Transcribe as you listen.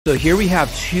So here we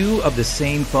have two of the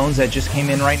same phones that just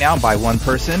came in right now by one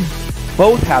person.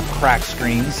 Both have cracked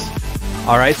screens.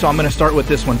 All right, so I'm gonna start with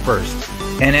this one first.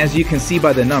 And as you can see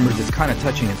by the numbers, it's kind of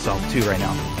touching itself too right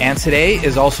now. And today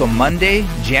is also Monday,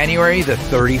 January the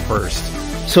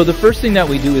 31st. So the first thing that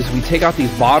we do is we take out these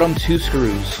bottom two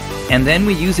screws, and then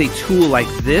we use a tool like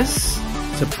this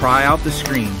to pry out the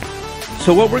screen.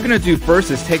 So what we're gonna do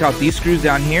first is take out these screws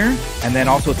down here, and then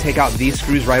also take out these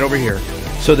screws right over here.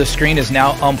 So the screen is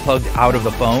now unplugged out of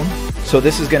the phone. So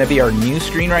this is gonna be our new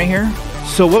screen right here.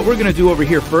 So what we're gonna do over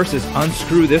here first is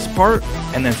unscrew this part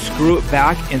and then screw it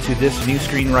back into this new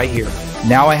screen right here.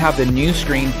 Now I have the new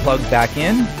screen plugged back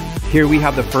in. Here we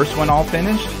have the first one all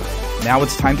finished. Now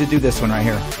it's time to do this one right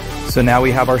here. So now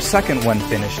we have our second one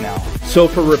finished now. So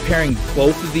for repairing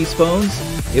both of these phones,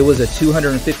 it was a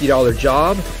 $250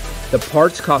 job. The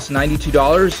parts cost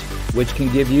 $92, which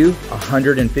can give you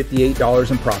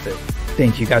 $158 in profit.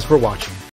 Thank you guys for watching.